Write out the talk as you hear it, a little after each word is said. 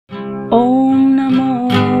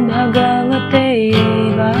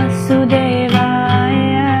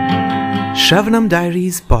Shravanam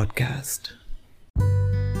Diaries podcast.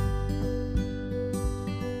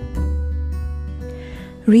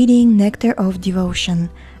 Reading Nectar of Devotion,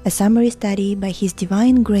 a summary study by His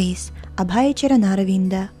Divine Grace Abhaya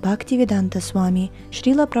Charanaravinda Bhaktivedanta Swami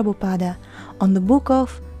Srila Prabhupada on the book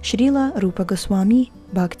of Srila Rupa Goswami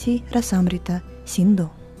Bhakti Rasamrita Sindhu.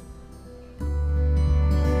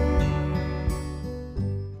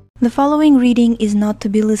 The following reading is not to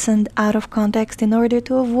be listened out of context in order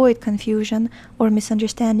to avoid confusion or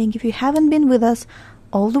misunderstanding. If you haven't been with us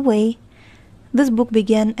all the way, this book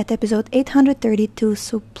began at episode 832,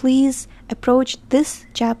 so please approach this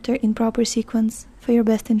chapter in proper sequence for your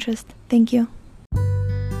best interest. Thank you.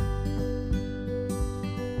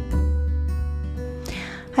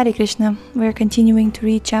 Hare Krishna. We are continuing to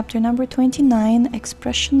read chapter number 29,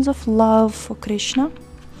 Expressions of Love for Krishna.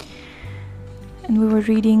 And we were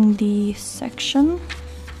reading the section,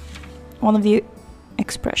 one of the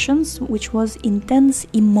expressions, which was intense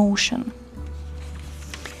emotion.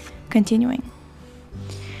 Continuing.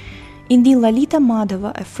 In the Lalita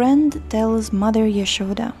Madhava, a friend tells Mother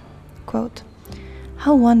Yashoda, quote,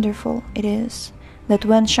 "How wonderful it is that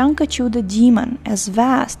when Shankachuda demon, as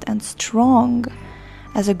vast and strong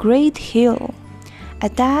as a great hill,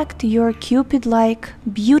 attacked your Cupid-like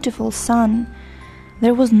beautiful son,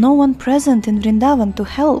 there was no one present in Vrindavan to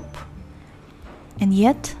help. And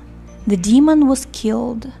yet, the demon was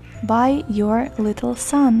killed by your little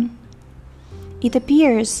son. It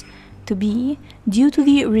appears to be due to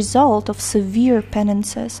the result of severe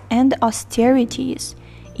penances and austerities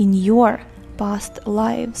in your past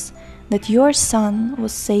lives that your son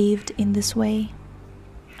was saved in this way."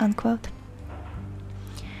 Unquote.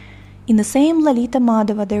 In the same Lalita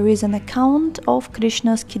Madhava, there is an account of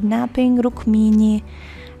Krishna's kidnapping Rukmini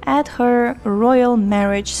at her royal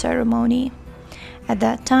marriage ceremony. At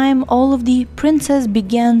that time, all of the princes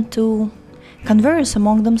began to converse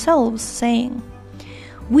among themselves, saying,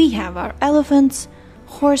 "We have our elephants,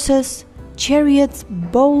 horses, chariots,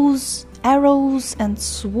 bows, arrows, and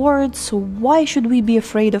swords, so why should we be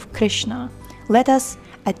afraid of Krishna? Let us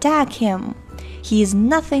attack him. He is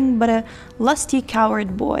nothing but a lusty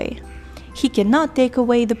coward boy. He cannot take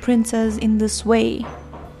away the princess in this way.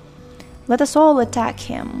 Let us all attack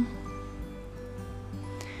him."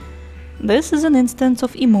 This is an instance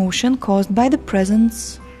of emotion caused by the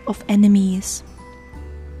presence of enemies.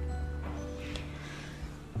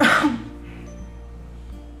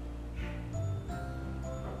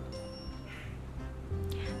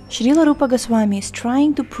 Srila Rupa Goswami is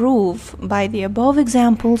trying to prove by the above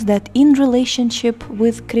examples that in relationship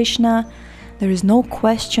with Krishna, there is no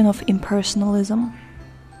question of impersonalism.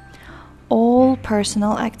 All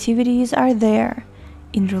personal activities are there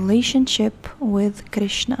in relationship with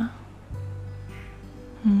Krishna.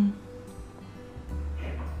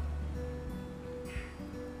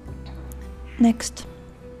 Next.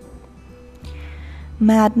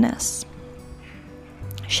 Madness.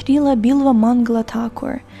 Srila Bilva Mangala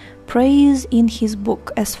Thakur prays in his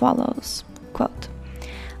book as follows, quote,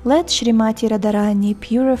 "Let Srimati Radharani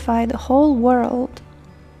purify the whole world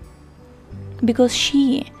because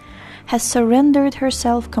she has surrendered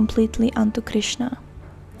herself completely unto Krishna.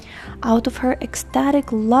 Out of her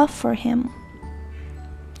ecstatic love for him,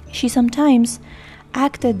 she sometimes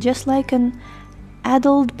acted just like an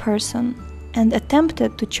addled person and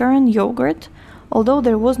attempted to churn yogurt, although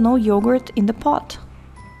there was no yogurt in the pot.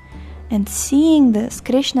 And seeing this,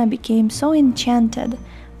 Krishna became so enchanted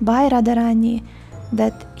by Radharani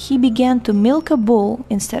that he began to milk a bull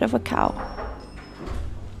instead of a cow."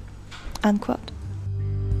 Unquote.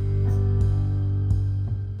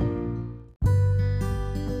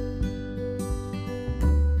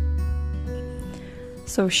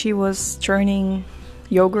 So she was churning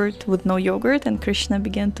yogurt with no yogurt, and Krishna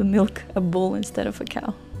began to milk a bull instead of a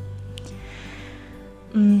cow.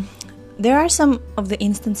 There are some of the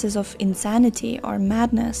instances of insanity or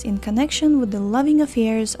madness in connection with the loving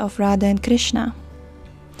affairs of Radha and Krishna.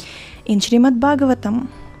 In Srimad Bhagavatam,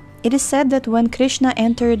 it is said that when Krishna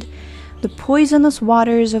entered the poisonous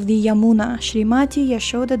waters of the Yamuna, Srimati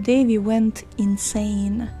Yashoda Devi went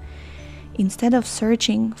insane. Instead of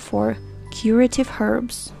searching for curative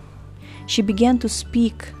herbs, she began to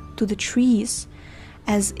speak to the trees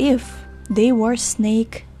as if they were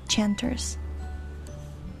snake chanters.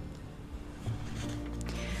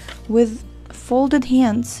 With folded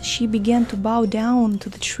hands, she began to bow down to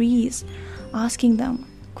the trees, asking them,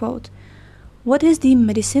 quote, "What is the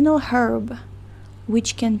medicinal herb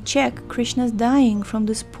which can check Krishna's dying from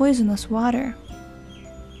this poisonous water?"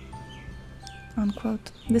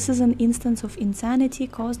 Unquote. This is an instance of insanity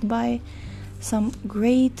caused by some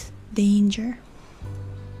great danger.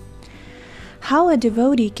 How a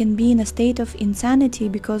devotee can be in a state of insanity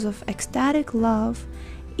because of ecstatic love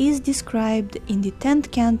is described in the 10th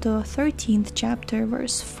canto, 13th chapter,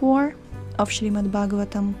 verse 4 of Srimad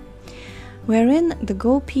Bhagavatam, wherein the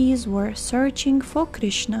gopis were searching for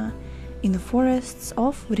Krishna in the forests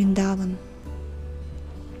of Vrindavan.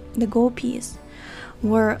 The gopis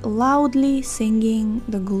were loudly singing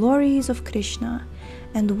the glories of Krishna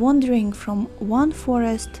and wandering from one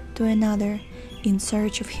forest to another in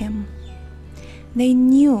search of him. They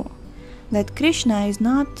knew that Krishna is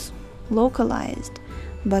not localized,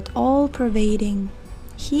 but all-pervading.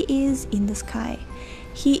 He is in the sky,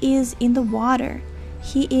 he is in the water,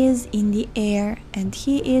 he is in the air, and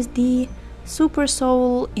he is the super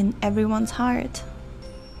soul in everyone's heart.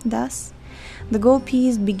 Thus, the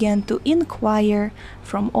gopis began to inquire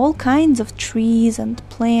from all kinds of trees and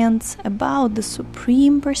plants about the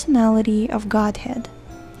Supreme Personality of Godhead.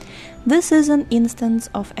 This is an instance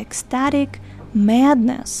of ecstatic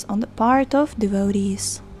madness on the part of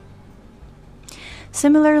devotees.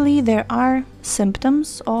 Similarly, there are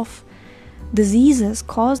symptoms of diseases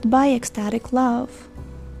caused by ecstatic love.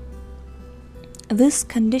 This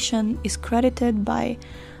condition is credited by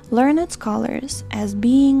learned scholars as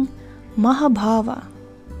being Mahabhava.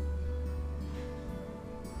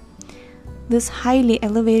 This highly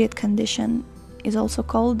elevated condition is also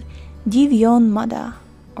called Divyonmada,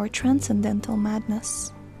 or transcendental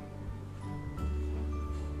madness.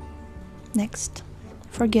 Next,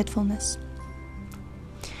 forgetfulness.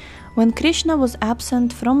 When Krishna was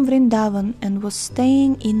absent from Vrindavan and was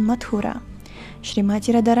staying in Mathura,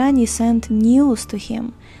 Srimati Radharani sent news to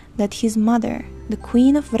him that his mother, the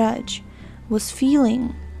Queen of Vraj, was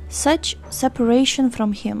feeling such separation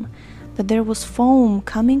from him that there was foam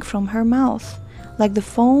coming from her mouth, like the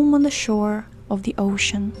foam on the shore of the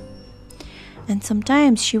ocean. And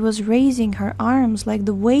sometimes she was raising her arms like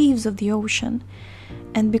the waves of the ocean,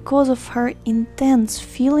 and because of her intense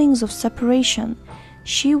feelings of separation,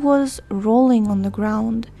 she was rolling on the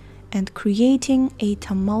ground and creating a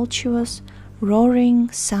tumultuous,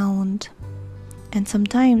 roaring sound. And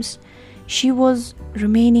sometimes she was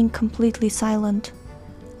remaining completely silent,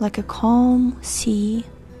 like a calm sea.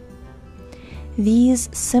 These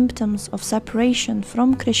symptoms of separation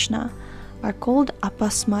from Krishna are called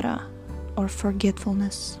apasmara, or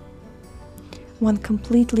forgetfulness. One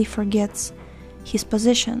completely forgets his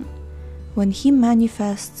position when he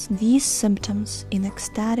manifests these symptoms in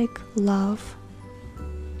ecstatic love.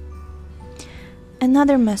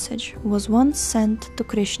 Another message was once sent to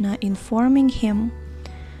Krishna informing him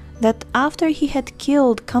that after he had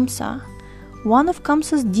killed Kamsa, one of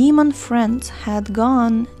Kamsa's demon friends had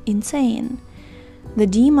gone insane. The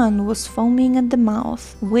demon was foaming at the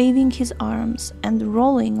mouth, waving his arms, and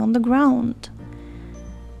rolling on the ground.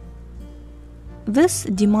 This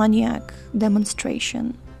demoniac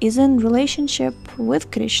demonstration is in relationship with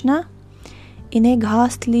Krishna in a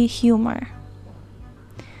ghastly humor.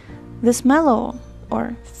 This mellow,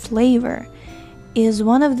 or flavor, is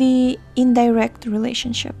one of the indirect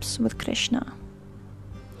relationships with Krishna.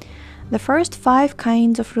 The first 5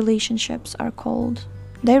 kinds of relationships are called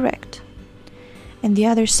direct, and the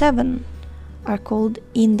other 7 are called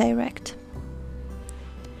indirect.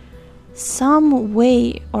 Some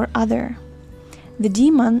way or other, the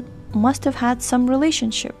demon must have had some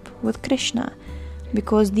relationship with Krishna,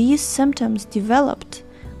 because these symptoms developed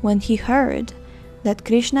when he heard that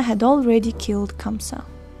Krishna had already killed Kamsa.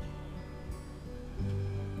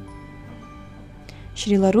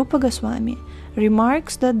 Srila Rupa Goswami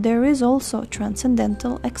remarks that there is also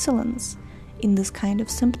transcendental excellence in this kind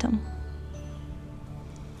of symptom.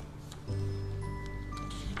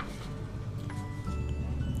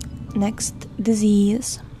 Next,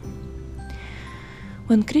 disease.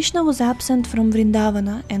 When Krishna was absent from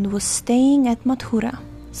Vrindavana and was staying at Mathura,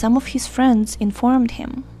 some of his friends informed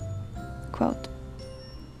him, quote,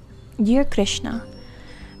 "Dear Krishna,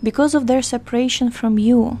 because of their separation from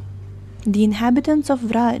you, the inhabitants of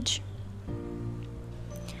Vraj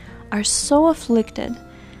are so afflicted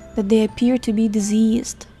that they appear to be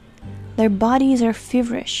diseased. Their bodies are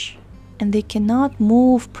feverish and they cannot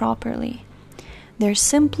move properly. They're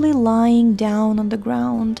simply lying down on the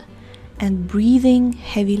ground and breathing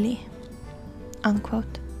heavily."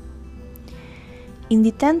 Unquote. In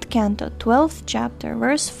the 10th canto, 12th chapter,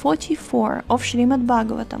 verse 44 of Srimad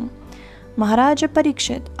Bhagavatam, Maharaja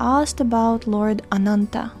Parikshit asked about Lord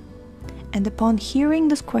Ananta, and upon hearing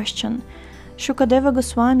this question, Shukadeva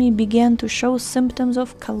Goswami began to show symptoms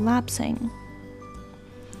of collapsing.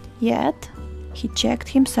 Yet, he checked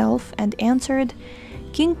himself and answered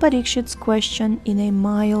King Parikshit's question in a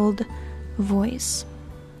mild voice.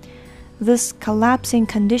 This collapsing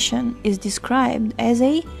condition is described as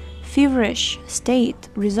a feverish state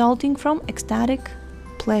resulting from ecstatic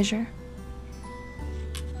pleasure.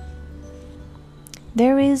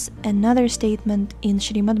 There is another statement in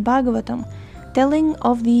Srimad Bhagavatam telling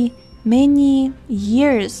of the many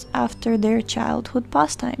years after their childhood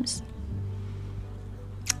pastimes.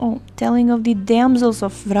 Telling of the damsels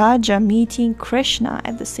of Vraja meeting Krishna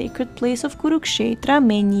at the sacred place of Kurukshetra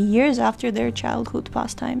many years after their childhood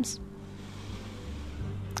pastimes.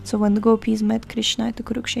 So when the gopis met Krishna at the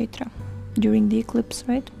Kurukshetra during the eclipse,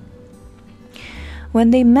 right? When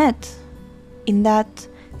they met in that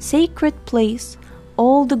sacred place,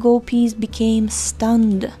 all the gopis became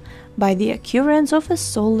stunned by the occurrence of a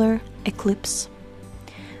solar eclipse.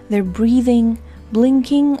 Their breathing,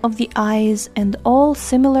 blinking of the eyes, and all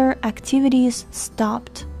similar activities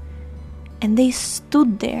stopped, and they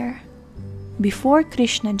stood there before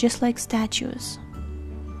Krishna just like statues.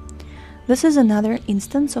 This is another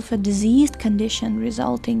instance of a diseased condition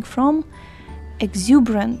resulting from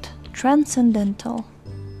exuberant, transcendental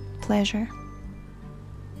pleasure.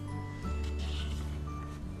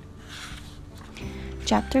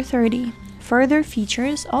 Chapter 30. Further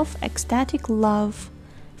features of ecstatic love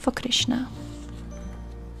for Krishna.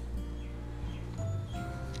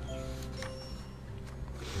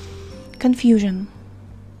 Confusion.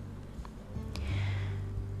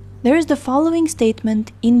 There is the following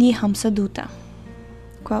statement in the Hamsaduta.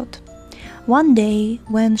 Quote, "One day,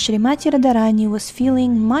 when Srimati Radharani was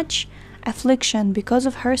feeling much affliction because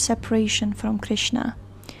of her separation from Krishna,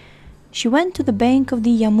 she went to the bank of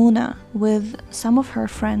the Yamuna with some of her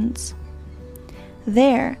friends.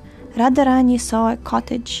 There, Radharani saw a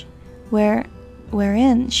cottage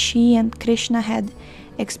wherein she and Krishna had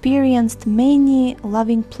experienced many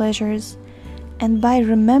loving pleasures, and by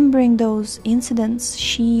remembering those incidents,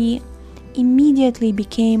 she immediately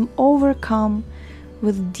became overcome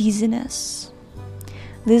with dizziness.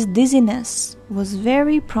 This dizziness was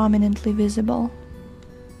very prominently visible."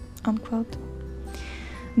 Unquote.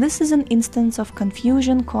 This is an instance of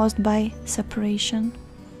confusion caused by separation.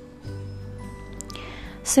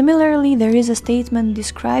 Similarly, there is a statement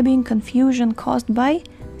describing confusion caused by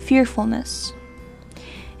fearfulness.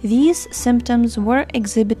 These symptoms were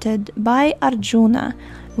exhibited by Arjuna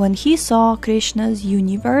when he saw Krishna's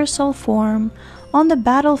universal form on the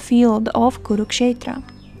battlefield of Kurukshetra.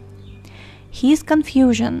 His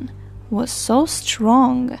confusion was so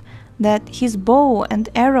strong that his bow and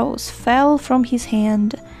arrows fell from his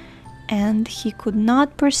hand, and he could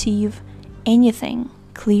not perceive anything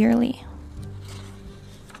clearly.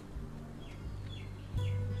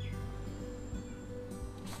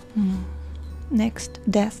 Next,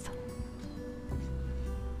 death.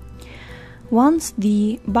 Once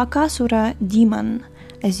the Bakasura demon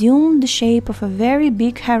assumed the shape of a very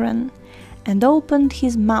big heron and opened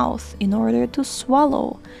his mouth in order to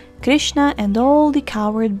swallow Krishna and all the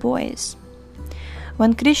coward boys.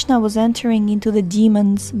 When Krishna was entering into the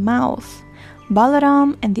demon's mouth,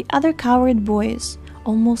 Balaram and the other coward boys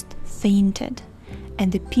almost fainted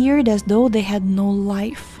and appeared as though they had no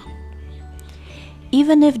life.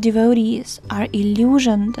 Even if devotees are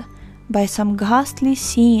illusioned by some ghastly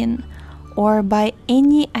scene or by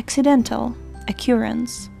any accidental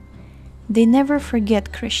occurrence, they never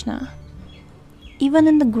forget Krishna. Even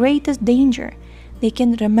in the greatest danger, they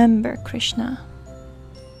can remember Krishna.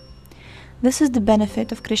 This is the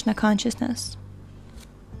benefit of Krishna consciousness.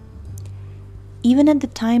 Even at the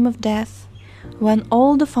time of death, when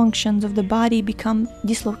all the functions of the body become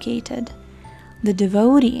dislocated, the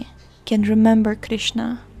devotee can remember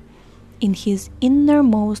Krishna in his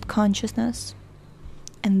innermost consciousness,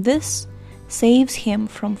 and this saves him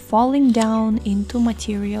from falling down into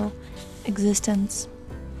material existence.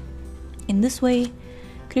 In this way,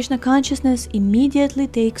 Krishna consciousness immediately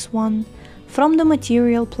takes one from the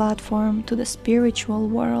material platform to the spiritual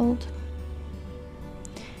world.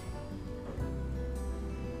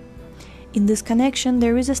 In this connection,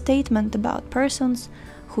 there is a statement about persons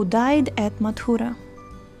who died at Mathura.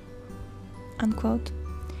 Unquote.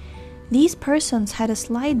 These persons had a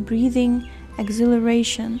slight breathing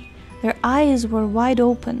exhilaration, their eyes were wide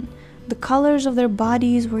open, the colors of their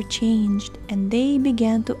bodies were changed, and they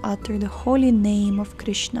began to utter the holy name of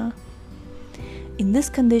Krishna. In this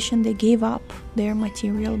condition, they gave up their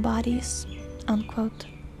material bodies. Unquote.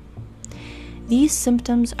 These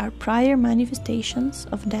symptoms are prior manifestations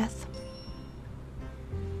of death.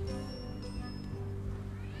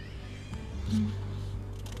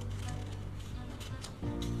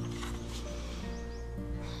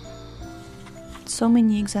 So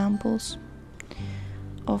many examples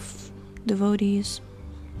of devotees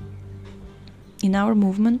in our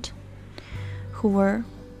movement who were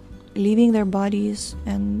leaving their bodies,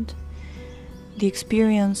 and the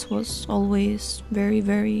experience was always very,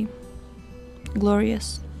 very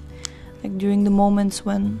glorious. Like during the moments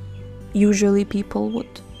when usually people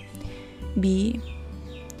would be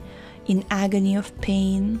in agony of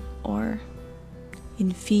pain or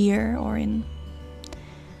in fear or in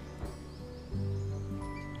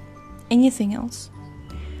anything else,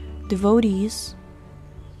 devotees,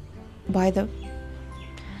 by the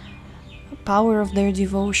power of their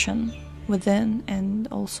devotion within and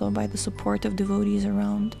also by the support of devotees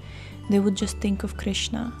around, they would just think of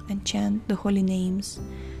Krishna and chant the holy names,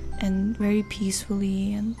 and very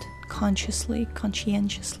peacefully and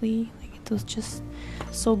conscientiously, like it was just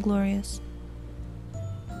so glorious.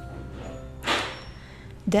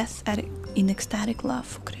 Death in ecstatic love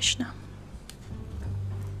for Krishna.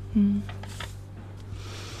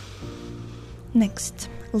 Next,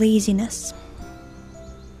 laziness.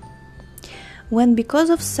 When because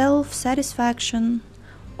of self-satisfaction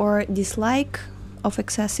or dislike of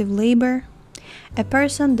excessive labor, a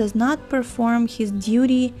person does not perform his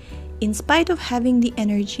duty in spite of having the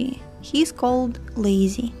energy, he is called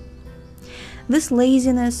lazy. This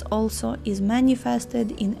laziness also is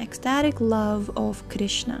manifested in ecstatic love of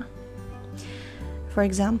Krishna. For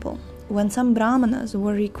example, when some brahmanas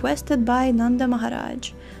were requested by Nanda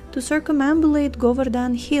Maharaj to circumambulate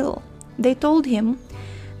Govardhan hill, they told him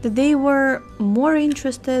that they were more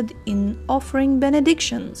interested in offering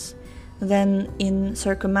benedictions than in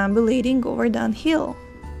circumambulating Govardhan hill.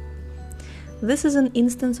 This is an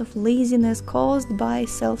instance of laziness caused by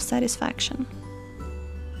self-satisfaction.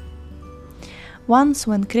 Once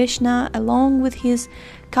when Krishna, along with his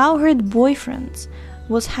cowherd boyfriends,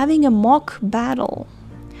 was having a mock battle,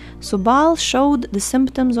 Subal showed the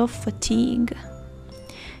symptoms of fatigue.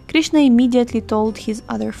 Krishna immediately told his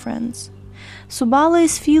other friends, "Subala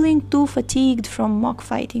is feeling too fatigued from mock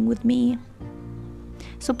fighting with me.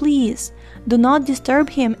 So please, do not disturb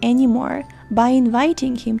him anymore by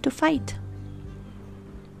inviting him to fight."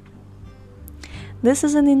 This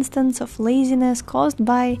is an instance of laziness caused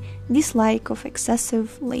by dislike of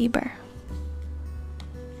excessive labor.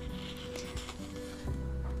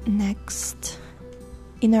 Next,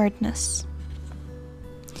 inertness.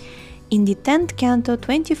 In the 10th canto,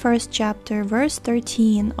 21st chapter, verse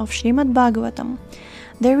 13 of Srimad Bhagavatam,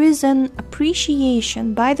 there is an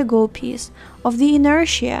appreciation by the gopis of the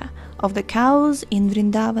inertia of the cows in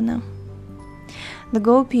Vrindavana. The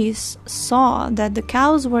gopis saw that the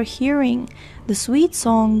cows were hearing the sweet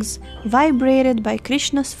songs vibrated by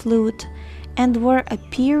Krishna's flute and were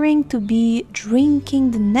appearing to be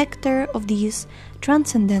drinking the nectar of these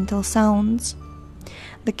transcendental sounds.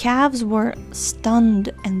 The calves were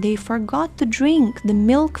stunned and they forgot to drink the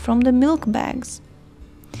milk from the milk bags.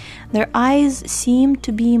 Their eyes seemed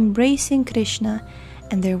to be embracing Krishna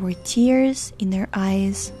and there were tears in their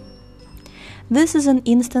eyes. This is an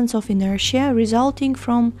instance of inertia resulting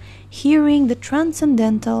from hearing the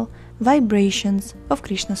transcendental vibrations of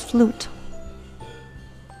Krishna's flute.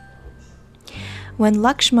 When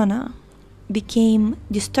Lakshmana became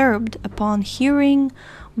disturbed upon hearing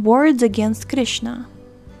words against Krishna,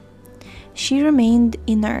 she remained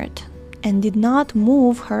inert and did not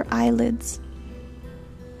move her eyelids.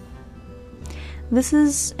 This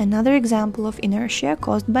is another example of inertia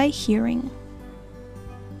caused by hearing.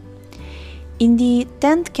 In the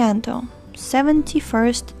 10th canto,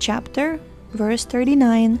 71st chapter, verse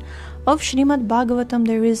 39 of Srimad Bhagavatam,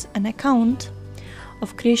 there is an account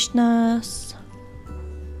of Krishna's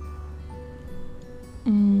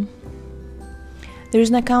There is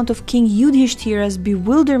an account of King Yudhishthira's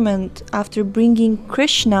bewilderment after bringing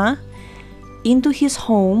Krishna into his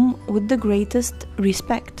home with the greatest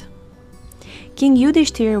respect. King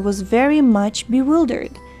Yudhishthira was very much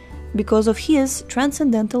bewildered because of his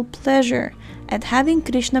transcendental pleasure at having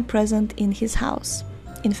Krishna present in his house.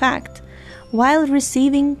 In fact, while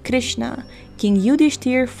receiving Krishna, King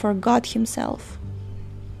Yudhishthira forgot himself.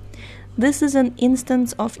 This is an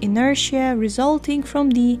instance of inertia resulting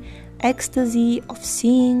from the ecstasy of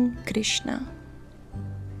seeing Krishna.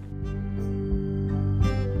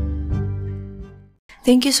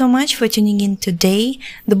 Thank you so much for tuning in today.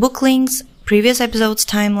 The book links, previous episodes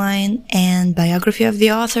timeline, and biography of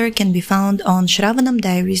the author can be found on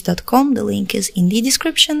shravanamdiaries.com. The link is in the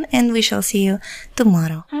description, and we shall see you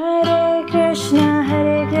tomorrow. Hare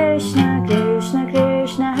Krishna, Krishna Krishna.